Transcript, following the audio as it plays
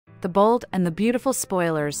The Bold and the Beautiful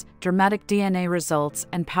spoilers, dramatic DNA results,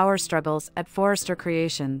 and power struggles at Forrester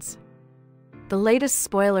Creations. The latest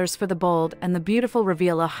spoilers for The Bold and the Beautiful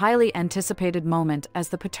reveal a highly anticipated moment as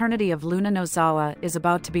the paternity of Luna Nozawa is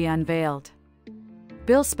about to be unveiled.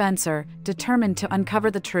 Bill Spencer, determined to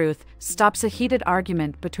uncover the truth, stops a heated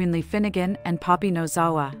argument between Lee Finnegan and Poppy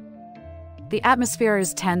Nozawa. The atmosphere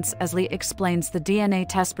is tense as Lee explains the DNA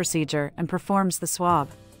test procedure and performs the swab.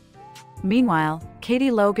 Meanwhile,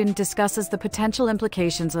 Katie Logan discusses the potential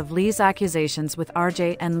implications of Lee's accusations with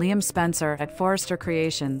RJ and Liam Spencer at Forrester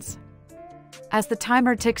Creations. As the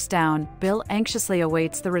timer ticks down, Bill anxiously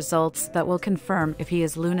awaits the results that will confirm if he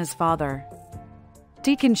is Luna's father.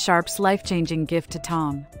 Deacon Sharp's life-changing gift to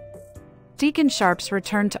Tom. Deacon Sharp's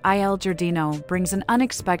return to Il Giardino brings an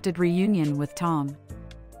unexpected reunion with Tom.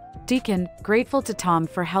 Deacon, grateful to Tom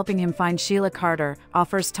for helping him find Sheila Carter,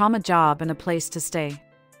 offers Tom a job and a place to stay.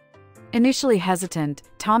 Initially hesitant,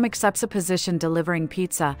 Tom accepts a position delivering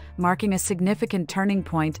pizza, marking a significant turning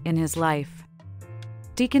point in his life.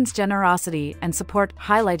 Deacon's generosity and support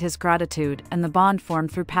highlight his gratitude and the bond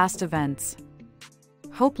formed through past events.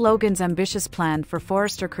 Hope Logan's ambitious plan for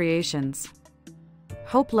Forrester Creations.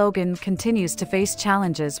 Hope Logan continues to face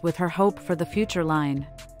challenges with her Hope for the Future line.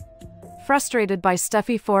 Frustrated by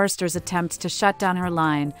Steffi Forrester's attempts to shut down her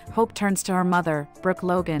line, Hope turns to her mother, Brooke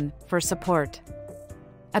Logan, for support.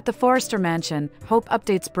 At the Forrester mansion, Hope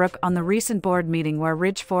updates Brooke on the recent board meeting where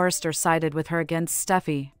Ridge Forrester sided with her against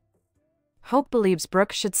Steffi. Hope believes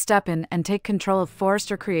Brooke should step in and take control of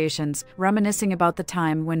Forrester Creations, reminiscing about the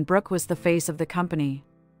time when Brooke was the face of the company.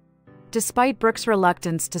 Despite Brooke's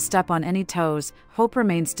reluctance to step on any toes, Hope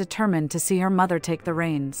remains determined to see her mother take the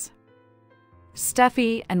reins.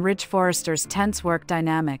 Steffi and Ridge Forrester's tense work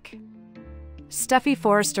dynamic. Steffi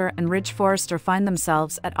Forrester and Ridge Forrester find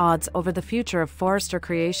themselves at odds over the future of Forrester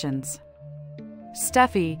Creations.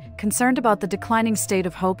 Steffi, concerned about the declining state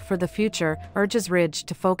of Hope for the future, urges Ridge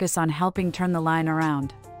to focus on helping turn the line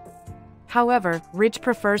around. However, Ridge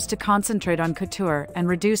prefers to concentrate on couture and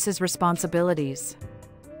reduce his responsibilities.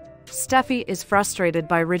 Steffi is frustrated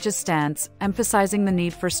by Ridge's stance, emphasizing the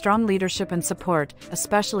need for strong leadership and support,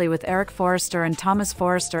 especially with Eric Forrester and Thomas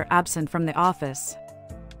Forrester absent from the office.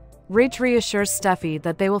 Ridge reassures Steffi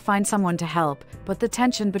that they will find someone to help, but the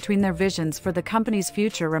tension between their visions for the company's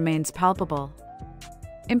future remains palpable.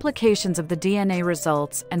 Implications of the DNA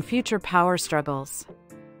results and future power struggles.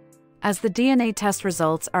 As the DNA test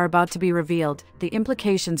results are about to be revealed, the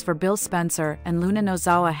implications for Bill Spencer and Luna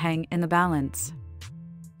Nozawa hang in the balance.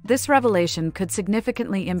 This revelation could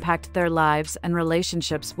significantly impact their lives and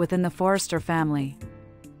relationships within the Forrester family.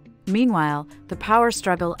 Meanwhile, the power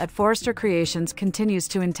struggle at Forrester Creations continues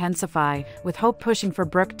to intensify, with Hope pushing for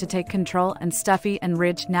Brooke to take control and Steffi and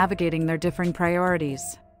Ridge navigating their differing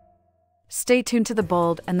priorities. Stay tuned to The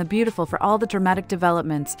Bold and the Beautiful for all the dramatic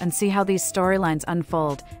developments and see how these storylines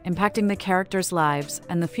unfold, impacting the characters' lives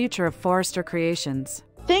and the future of Forrester Creations.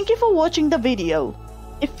 Thank you for watching the video.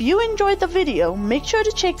 If you enjoyed the video, make sure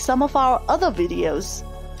to check some of our other videos.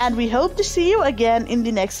 And we hope to see you again in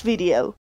the next video.